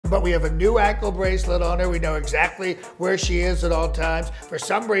but we have a new ankle bracelet on her. We know exactly where she is at all times. For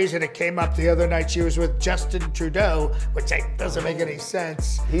some reason, it came up the other night she was with Justin Trudeau, which doesn't make any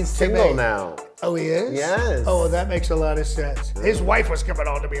sense. He's single now. Oh, he is? Yes. Oh, well, that makes a lot of sense. His wife was coming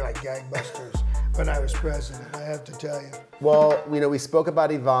on to me like gangbusters when I was president, I have to tell you. Well, we spoke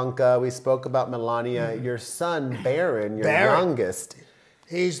about Ivanka. We spoke about Melania. Your son, Barron, your youngest.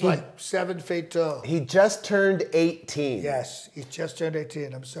 He's like 7 feet tall. He just turned 18. Yes, he just turned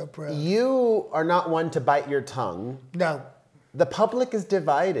 18. I'm so proud. You are not one to bite your tongue. No. The public is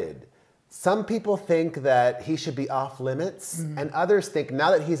divided. Some people think that he should be off limits, and others think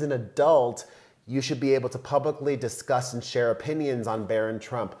now that he's an adult, you should be able to publicly discuss and share opinions on Barron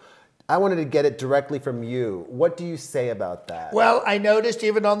Trump. I wanted to get it directly from you. What do you say about that? Well, I noticed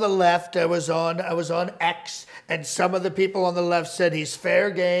even on the left, I was on X, and some of the people on the left said he's fair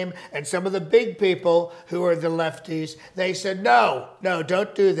game, and some of the big people who are the lefties, they said, no,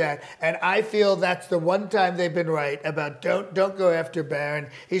 don't do that. And I feel that's the one time they've been right about don't go after Barron.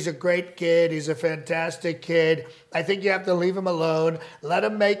 He's a great kid. He's a fantastic kid. I think you have to leave him alone. Let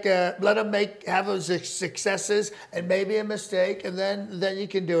him have his successes and maybe a mistake, and then you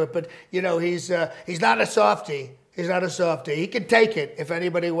can do it. But he's not a softie. He's not a softie. He can take it if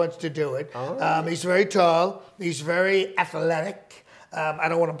anybody wants to do it. Right. He's very tall. He's very athletic. I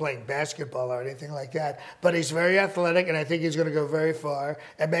don't want him playing basketball or anything like that, but he's very athletic, and I think he's going to go very far.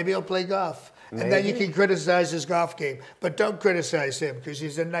 And maybe he'll play golf. Maybe. And then you can criticize his golf game. But don't criticize him because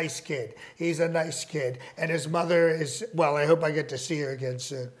he's a nice kid. He's a nice kid. And his mother is, well, I hope I get to see her again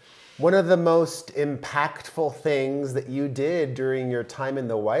soon. One of the most impactful things that you did during your time in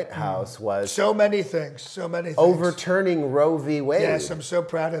the White House was... So many things. Overturning Roe v. Wade. Yes, I'm so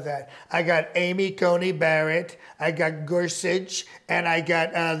proud of that. I got Amy Coney Barrett, I got Gorsuch, and I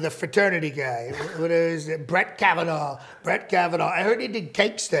got the fraternity guy. What is it? Brett Kavanaugh. I heard he did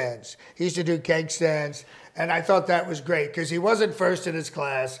cake stands. He used to do cake stands, and I thought that was great because he wasn't first in his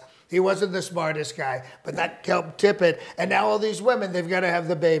class. He wasn't the smartest guy, but that helped tip it. And now all these women, they've got to have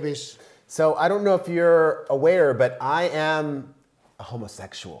the babies. So I don't know if you're aware, but I am a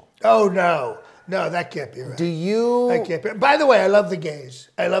homosexual. Oh, no. No, that can't be right. Do you... That can't be. By the way, I love the gays.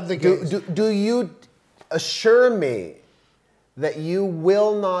 Do you assure me that you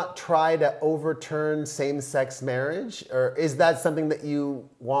will not try to overturn same-sex marriage? Or is that something that you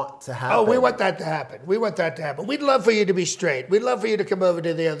want to happen? Oh, we want that to happen. We'd love for you to be straight. We'd love for you to come over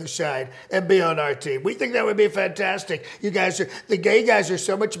to the other side and be on our team. We think that would be fantastic. The gay guys are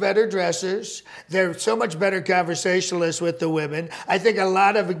so much better dressers. They're so much better conversationalists with the women. I think a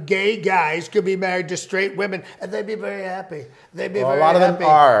lot of gay guys could be married to straight women, and they'd be very happy. A lot of them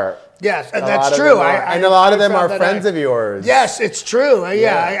are. Yes, and that's true. And a lot of them are friends of yours. Yes, it's true.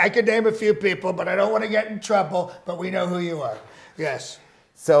 I could name a few people, but I don't want to get in trouble, but we know who you are. Yes.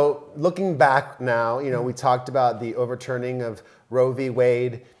 So looking back now, we talked about the overturning of Roe v.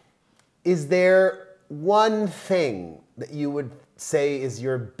 Wade. Is there one thing that you would say is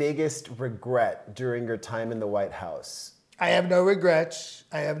your biggest regret during your time in the White House? I have no regrets.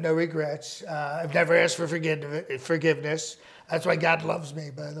 I've never asked for forgiveness. That's why God loves me,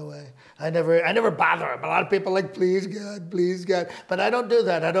 by the way. I never bother him. A lot of people are like, please God. But I don't do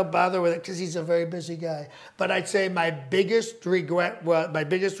that. I don't bother with it because he's a very busy guy. But I'd say my biggest regret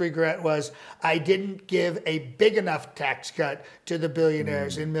was I didn't give a big enough tax cut to the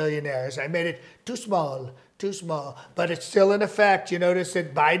billionaires and millionaires. I made it too small. But it's still in effect. You notice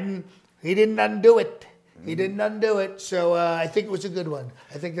that Biden, he didn't undo it. So I think it was a good one.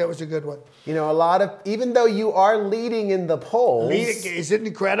 I think that was a good one. Even though you are leading in the polls. Is it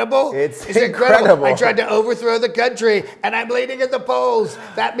incredible? It's incredible. I tried to overthrow the country, and I'm leading in the polls.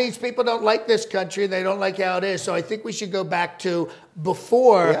 That means people don't like this country, and they don't like how it is. So I think we should go back to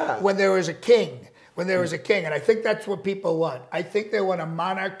before when there was a king. And I think that's what people want. I think they want a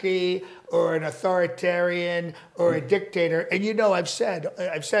monarchy or an authoritarian or a dictator. And I've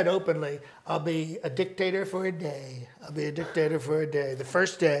said openly, I'll be a dictator for a day. The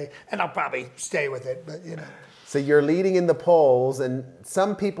first day, and I'll probably stay with it, but So you're leading in the polls, and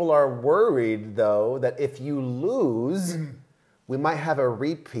some people are worried, though, that if you lose, we might have a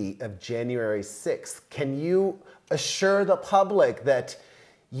repeat of January 6th. Can you assure the public that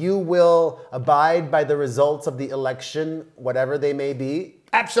you will abide by the results of the election, whatever they may be?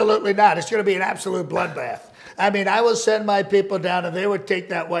 Absolutely not. It's going to be an absolute bloodbath. I mean, I will send my people down, and they would take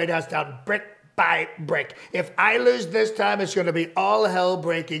that White House down brick by brick. If I lose this time, it's going to be all hell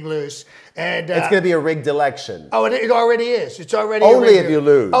breaking loose. And it's going to be a rigged election. Oh, it already is. It's already only if you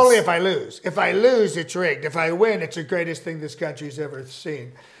lose. Only if I lose. If I lose, it's rigged. If I win, it's the greatest thing this country's ever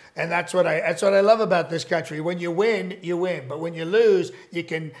seen. And that's what I love about this country. When you win, you win. But when you lose, you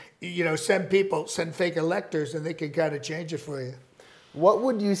can, send fake electors, and they can kind of change it for you. What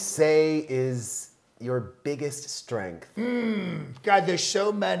would you say is your biggest strength? God, there's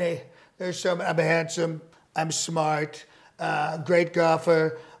so many. I'm handsome. I'm smart. Great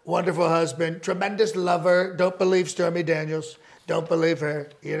golfer. Wonderful husband. Tremendous lover. Don't believe Stormy Daniels. Don't believe her.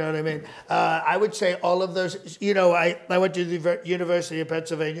 You know what I mean? I would say all of those. I went to the University of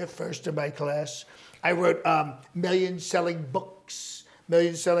Pennsylvania, first in my class. I wrote million-selling books.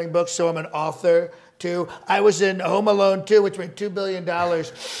 So I'm an author, too. I was in Home Alone 2, which made $2 billion.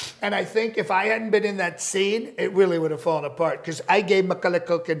 And I think if I hadn't been in that scene, it really would have fallen apart. Because I gave Macaulay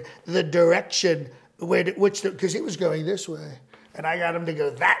Culkin the direction, because he was going this way. And I got him to go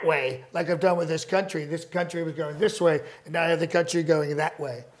that way, like I've done with this country. This country was going this way, and now I have the country going that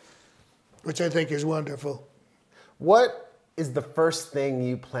way, which I think is wonderful. What is the first thing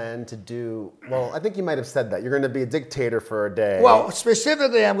you plan to do? Well, I think you might have said that. You're going to be a dictator for a day. Well,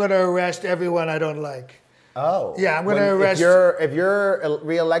 specifically, I'm going to arrest everyone I don't like. Oh. Yeah, I'm going to arrest... If you're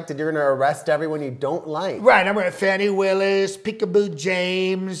reelected, you're going to arrest everyone you don't like. Right, I'm going to Fannie Willis, Peekaboo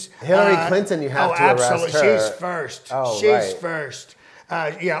James. Hillary Clinton, you have to arrest her. Oh, absolutely. She's first. Oh, She's first.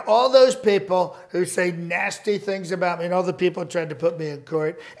 All those people who say nasty things about me, and all the people trying to put me in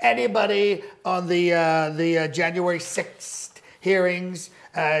court. Anybody on the January 6th hearings,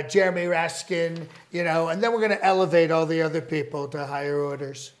 Jeremy Raskin, and then we're going to elevate all the other people to higher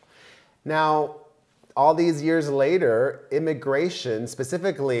orders. Now, all these years later, immigration,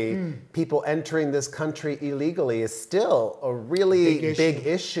 specifically people entering this country illegally, is still a really big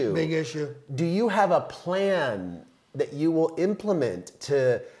issue. Big issue. Do you have a plan that you will implement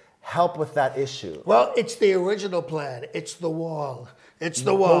to help with that issue? Well, it's the original plan. It's the wall. It's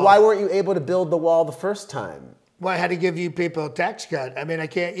the wall. Well, why weren't you able to build the wall the first time? Well, I had to give you people a tax cut. I mean, I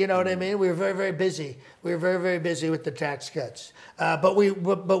can't, you know what I mean? We were very, very busy. We were very, very busy with the tax cuts. But we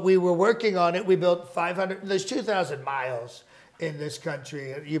were working on it. We built 500, there's 2,000 miles in this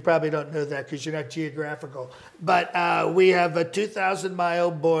country. You probably don't know that because you're not geographical. But we have a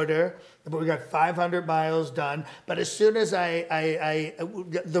 2,000-mile border. We got 500 miles done. But as soon as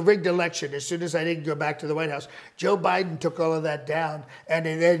the rigged election, as soon as I didn't go back to the White House, Joe Biden took all of that down. And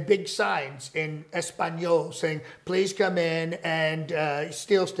they had big signs in Espanol saying, please come in and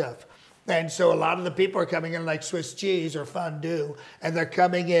steal stuff. And so a lot of the people are coming in like Swiss cheese or fondue, and they're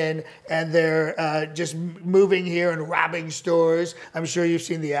coming in and they're just moving here and robbing stores. I'm sure you've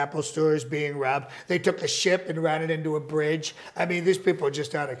seen the Apple stores being robbed. They took a ship and ran it into a bridge. I mean, these people are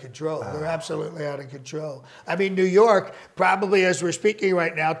just out of control. They're absolutely out of control. I mean, New York, probably as we're speaking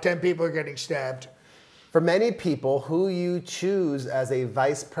right now, 10 people are getting stabbed. For many people, who you choose as a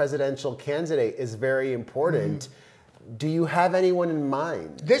vice presidential candidate is very important. Do you have anyone in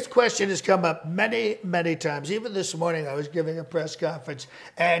mind? This question has come up many, many times. Even this morning, I was giving a press conference,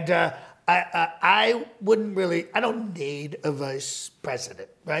 and I don't need a vice president,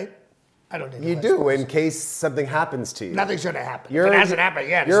 right? I don't need a vice president. In case something happens to you. Nothing's going to happen. If it hasn't happened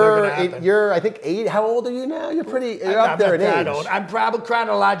yet, it's not going to happen. You're, I think, 8. How old are you now? You're up there in age. I'm not that old. I'm probably,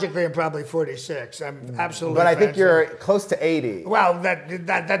 chronologically, I'm probably 46. I'm absolutely But I think you're close to 80. Well,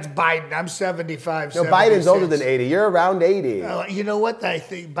 that's Biden. I'm 75, No, Biden's older than 80. You're around 80. You know what? I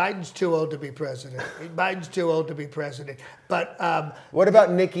think Biden's too old to be president. Biden's too old to be president. But what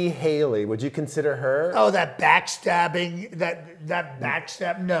about Nikki Haley? Would you consider her? Oh, that backstabbing, that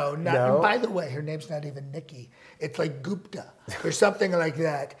backstab. No. By the way, her name's not even Nikki. It's like Gupta or something like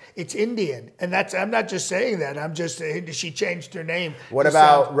that. It's Indian, and I'm not just saying that. I'm just saying she changed her name. What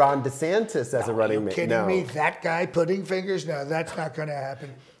about Ron DeSantis as a running mate? Are you kidding me? That guy putting fingers? No, that's not going to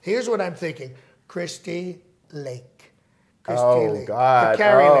happen. Here's what I'm thinking: Christy Lake. Lake. God.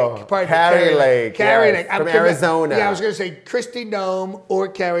 Carrie Lake. Pardon Carrie Lake. Carrie Lake. From Arizona. Yeah, I was going to say Christy Nome or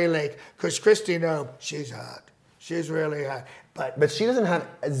Carrie Lake, because Christy Nome, she's hot. She's really hot. But she doesn't have,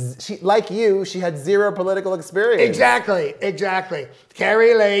 like you, she had zero political experience. Exactly.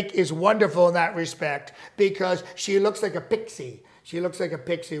 Carrie Lake is wonderful in that respect because she looks like a pixie. She looks like a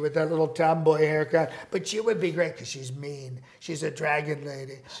pixie with that little tomboy haircut. But she would be great because she's mean. She's a dragon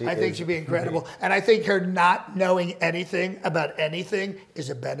lady. I think she'd be incredible. And I think her not knowing anything about anything is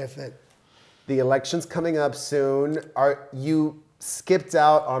a benefit. The election's coming up soon. Are you skipped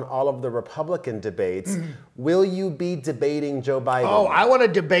out on all of the Republican debates. Will you be debating Joe Biden? Oh, I want to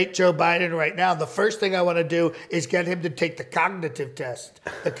debate Joe Biden right now. The first thing I want to do is get him to take the cognitive test,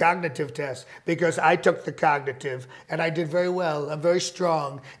 because I took the cognitive and I did very well. I'm very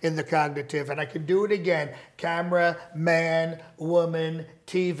strong in the cognitive and I can do it again. Camera, man, woman,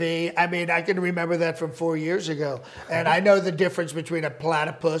 TV. I mean, I can remember that from 4 years ago. And I know the difference between a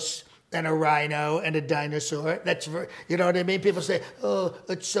platypus and a rhino and a dinosaur. That's very, you know what I mean? People say, oh,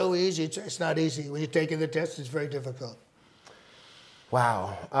 it's so easy. It's not easy. When you're taking the test, it's very difficult.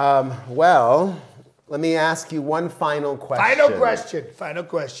 Wow. Well, let me ask you one final question.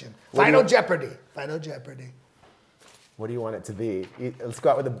 Final Jeopardy. Final Jeopardy. What do you want it to be? Let's go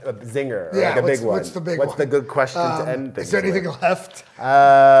out with a zinger, or yeah, like a big one. What's the big one? What's the good question to end things Is there anything with? left?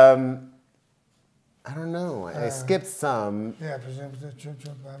 I don't know. I skipped some. Yeah,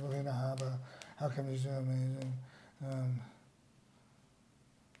 how come he's so amazing?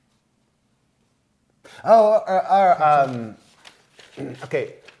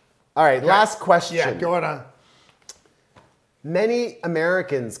 Okay. All right, last question. Yeah, go on. Many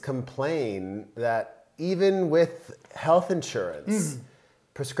Americans complain that even with health insurance,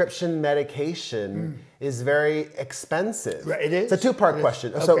 prescription medication is very expensive. Right, it is. It's a two-part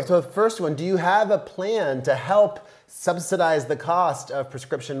question. Okay. So the first one, do you have a plan to help subsidize the cost of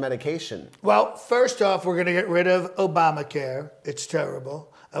prescription medication? Well, first off, we're going to get rid of Obamacare. It's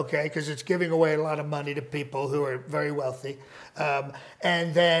terrible, okay, because it's giving away a lot of money to people who are very wealthy.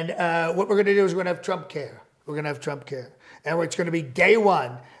 And then what we're going to do is we're going to have Trump care. We're going to have Trump care. And it's going to be day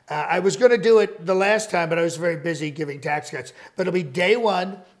one. I was going to do it the last time, but I was very busy giving tax cuts. But it'll be day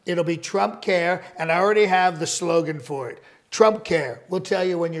one. It'll be Trump care. And I already have the slogan for it. Trump care. We'll tell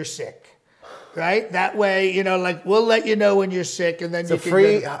you when you're sick. Right? That way, you know, like we'll let you know when you're sick, and then so you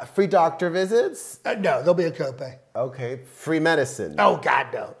can free doctor visits? No, there'll be a copay. Okay. Free medicine? Oh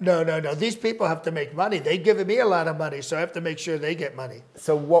God, no. No. These people have to make money. They've given me a lot of money, so I have to make sure they get money.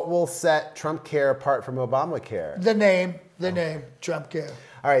 So what will set Trump care apart from Obamacare? The name, Trump care.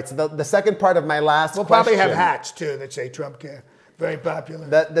 All right. So the second part of my last We'll question. probably have hats too that say Trump care. Very popular.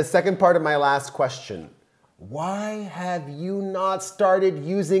 The second part of my last question. Why have you not started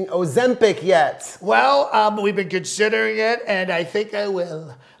using Ozempic yet? Well, we've been considering it, and I think I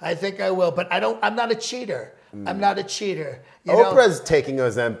will. But I'm not a cheater. I'm not a cheater. You Oprah's taking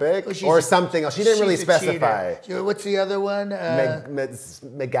Ozempic or something else. She didn't really specify. What's the other one?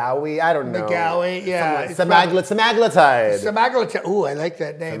 McGowie? I don't know. McGowie, yeah. Semaglutide. Semaglutide. Ooh, I like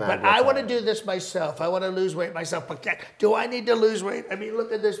that name. But I want to Semaglutide. do this myself. I want to lose weight myself. But do I need to lose weight? I mean,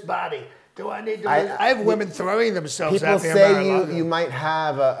 look at this body. Do I need to lose? I have women throwing themselves at me. People say you might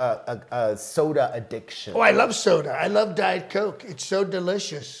have a soda addiction. Oh, I love soda. I love Diet Coke. It's so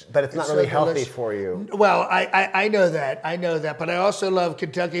delicious. But it's not really healthy for you. Well, I know that. But I also love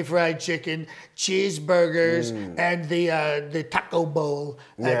Kentucky Fried Chicken, cheeseburgers, and the taco bowl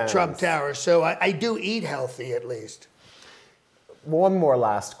at Trump Tower. So I do eat healthy at least. One more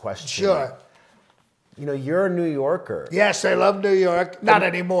last question. Sure. You know, you're a New Yorker. Yes, I love New York. Not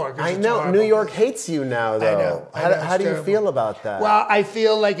anymore. I know. New York hates you now, though. I know. How do you feel about that? Well, I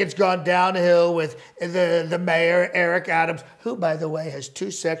feel like it's gone downhill with the mayor, Eric Adams, who, by the way, has 2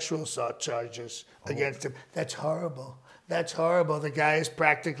 sexual assault charges against him. That's horrible. That's horrible. The guy is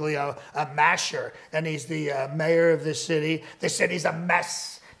practically a masher, and he's the mayor of the city. They said he's a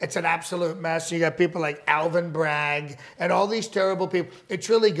mess. It's an absolute mess. You got people like Alvin Bragg and all these terrible people. It's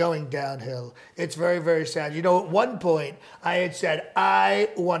really going downhill. It's very, very sad. You know, at one point, I had said, I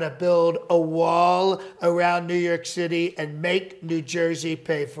want to build a wall around New York City and make New Jersey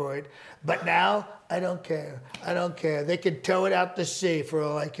pay for it. But now, I don't care. I don't care. They can tow it out to sea for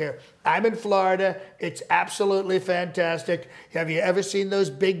all I care. I'm in Florida. It's absolutely fantastic. Have you ever seen those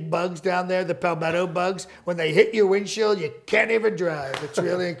big bugs down there, the palmetto bugs? When they hit your windshield, you can't even drive. It's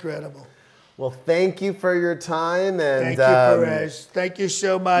really incredible. Well, thank you for your time. And thank you, Perez. Thank you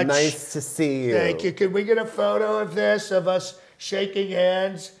so much. Nice to see you. Thank you. Could we get a photo of this, of us shaking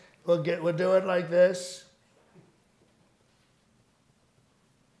hands? We'll do it like this.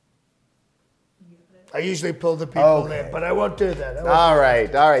 I usually pull the people in, but I won't do that. All right.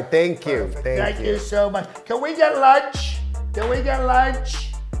 Thank you. Thank you so much. Can we get lunch?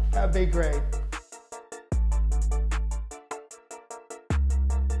 That'd be great.